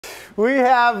We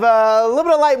have a little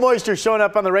bit of light moisture showing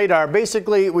up on the radar.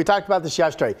 Basically, we talked about this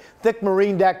yesterday. Thick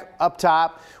marine deck up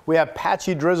top. We have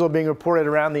patchy drizzle being reported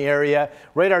around the area.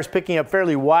 Radar's picking up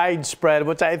fairly widespread,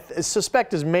 which I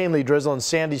suspect is mainly drizzle and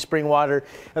sandy spring water.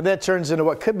 And that turns into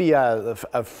what could be a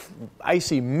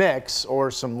icy mix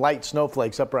or some light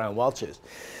snowflakes up around Welch's.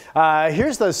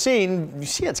 Here's the scene. You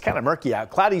see it's kind of murky out.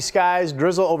 Cloudy skies,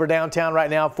 drizzle over downtown right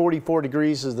now. 44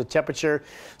 degrees is the temperature.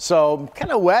 So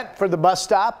kind of wet for the bus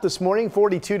stop this morning.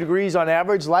 42 degrees on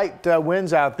average. Light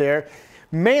winds out there.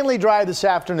 Mainly dry this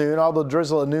afternoon, although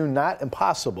drizzle at noon not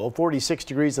impossible. 46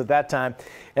 degrees at that time.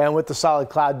 And with the solid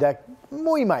cloud deck,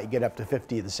 we might get up to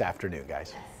 50 this afternoon,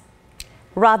 guys.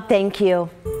 Rob, thank you.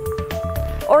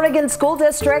 Oregon school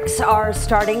districts are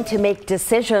starting to make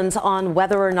decisions on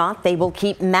whether or not they will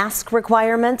keep mask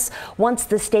requirements once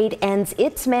the state ends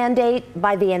its mandate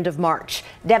by the end of March.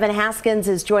 Devin Haskins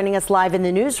is joining us live in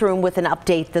the newsroom with an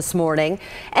update this morning.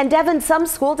 And Devin, some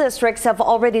school districts have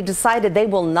already decided they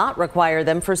will not require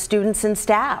them for students and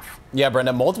staff. Yeah,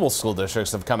 Brenda, multiple school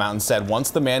districts have come out and said once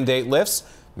the mandate lifts,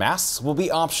 masks will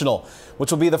be optional, which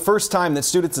will be the first time that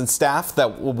students and staff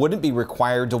that wouldn't be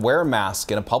required to wear a mask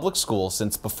in a public school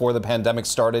since before the pandemic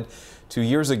started 2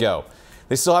 years ago.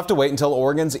 They still have to wait until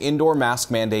Oregon's indoor mask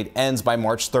mandate ends by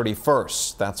March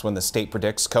 31st. That's when the state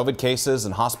predicts COVID cases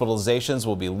and hospitalizations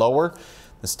will be lower.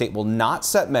 The state will not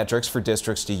set metrics for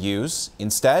districts to use.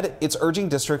 Instead, it's urging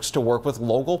districts to work with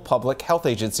local public health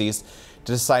agencies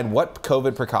to decide what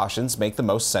COVID precautions make the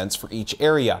most sense for each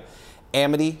area.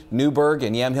 Amity, Newburgh,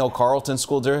 and Yamhill-Carlton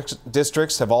school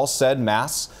districts have all said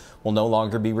masks will no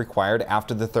longer be required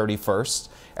after the 31st.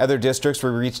 Other districts we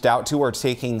reached out to are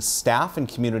taking staff and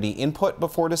community input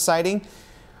before deciding.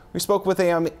 We spoke with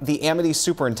the Amity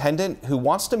superintendent, who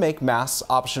wants to make masks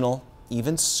optional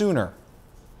even sooner.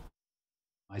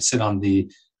 I sit on the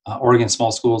Oregon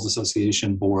Small Schools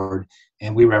Association board,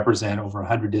 and we represent over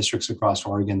 100 districts across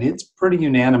Oregon. It's pretty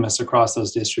unanimous across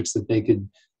those districts that they could,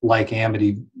 like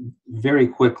Amity, very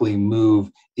quickly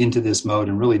move into this mode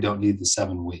and really don't need the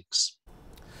 7 weeks.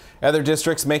 Other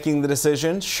districts making the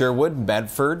decision: Sherwood,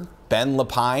 Medford, Bend,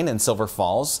 Lapine, and Silver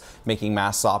Falls, making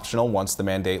masks optional once the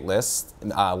mandate lifts.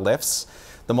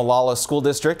 The Molalla School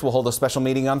District will hold a special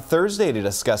meeting on Thursday to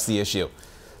discuss the issue.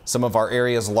 Some of our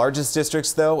area's largest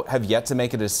districts, though, have yet to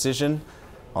make a decision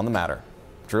on the matter.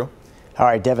 Drew? All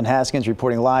right, Devin Haskins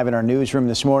reporting live in our newsroom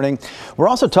this morning. We're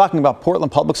also talking about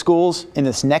Portland Public Schools in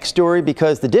this next story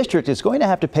because the district is going to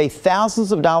have to pay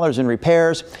thousands of dollars in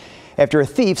repairs after a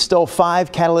thief stole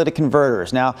 5 catalytic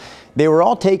converters. Now, they were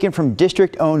all taken from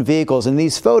district-owned vehicles, and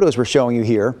these photos we're showing you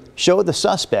here show the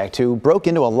suspect who broke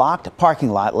into a locked parking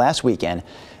lot last weekend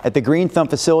at the Green Thumb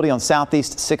facility on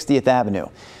Southeast 60th Avenue.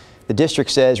 The district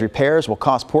says repairs will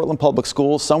cost Portland Public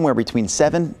Schools somewhere between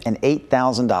 $7,000 and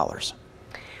 $8,000.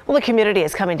 Well, the community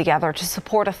is coming together to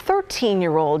support a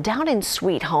 13-year-old down in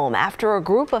Sweet Home after a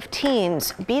group of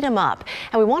teens beat him up.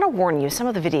 And we want to warn you, some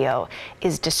of the video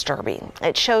is disturbing.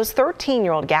 It shows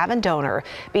 13-year-old Gavin Donor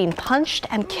being punched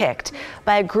and kicked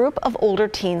by a group of older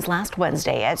teens last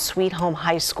Wednesday at Sweet Home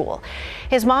High School.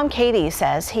 His mom, Katie,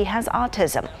 says he has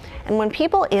autism. And when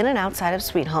people in and outside of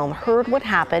Sweet Home heard what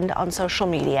happened on social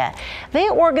media, they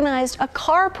organized a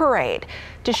car parade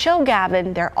to show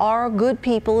Gavin there are good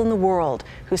people in the world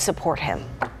who support him.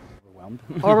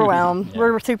 Overwhelmed. Yeah.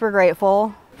 We're super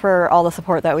grateful for all the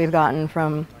support that we've gotten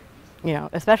from,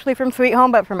 especially from Sweet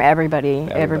Home, but from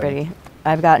everybody.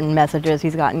 I've gotten messages,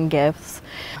 he's gotten gifts.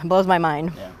 It blows my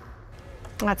mind. Yeah.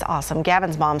 That's awesome.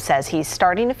 Gavin's mom says he's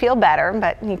starting to feel better,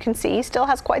 but you can see he still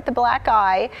has quite the black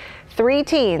eye. 3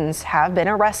 teens have been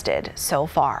arrested so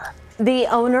far. The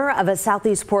owner of a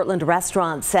Southeast Portland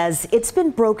restaurant says it's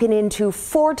been broken into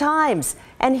 4 times,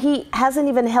 and he hasn't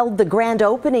even held the grand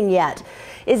opening yet.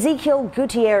 Ezekiel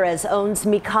Gutierrez owns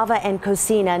Mikava and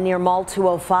Cocina near Mall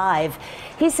 205.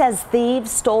 He says thieves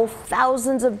stole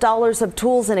thousands of dollars of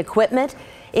tools and equipment,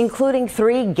 including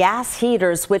 3 gas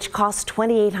heaters, which cost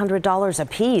 $2,800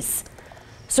 apiece.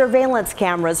 Surveillance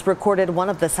cameras recorded one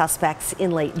of the suspects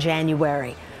in late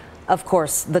January. Of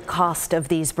course, the cost of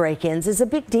these break-ins is a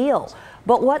big deal,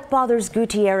 but what bothers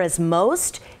Gutierrez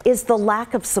most is the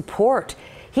lack of support.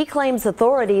 He claims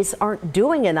authorities aren't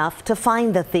doing enough to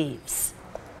find the thieves.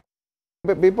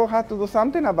 But people have to do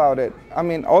something about it. I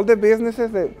mean, all the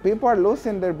businesses, people are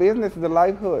losing their business, their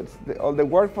livelihoods, all the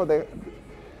work for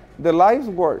the life's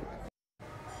work.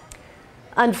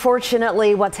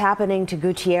 Unfortunately, what's happening to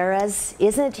Gutierrez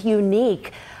isn't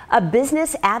unique. A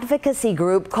business advocacy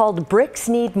group called Bricks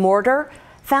Need Mortar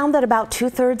found that about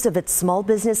 2/3 of its small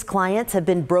business clients have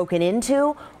been broken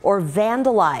into or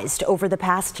vandalized over the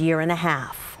past year and a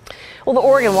half. Well, the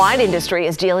Oregon wine industry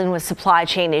is dealing with supply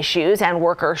chain issues and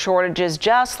worker shortages,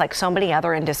 just like so many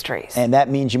other industries. And that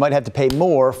means you might have to pay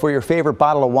more for your favorite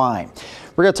bottle of wine.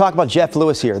 We're going to talk about Jeff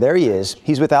Lewis here. There he is.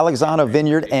 He's with Alexandra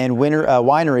Vineyard and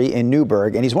Winery in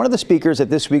Newburgh, and he's one of the speakers at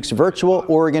this week's virtual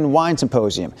Oregon Wine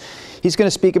Symposium. He's going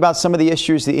to speak about some of the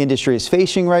issues the industry is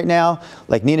facing right now.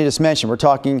 Like Nina just mentioned, we're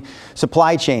talking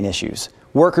supply chain issues,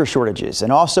 worker shortages,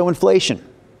 and also inflation.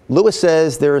 Lewis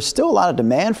says there is still a lot of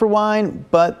demand for wine,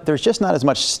 but there's just not as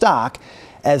much stock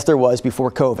as there was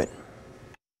before COVID.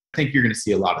 I think you're going to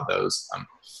see a lot of those,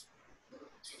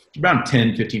 around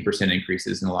 10-15%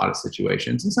 increases in a lot of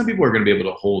situations. And some people are going to be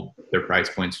able to hold their price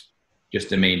points just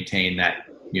to maintain that,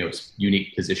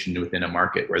 unique position within a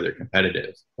market where they're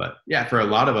competitive. But yeah, for a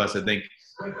lot of us, I think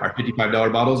our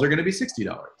 $55 bottles are going to be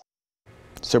 $60.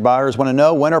 So buyers want to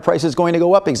know, when are prices going to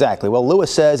go up exactly? Well,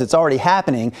 Lewis says it's already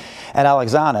happening at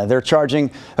Alexandra. They're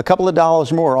charging a couple of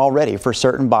dollars more already for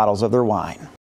certain bottles of their wine.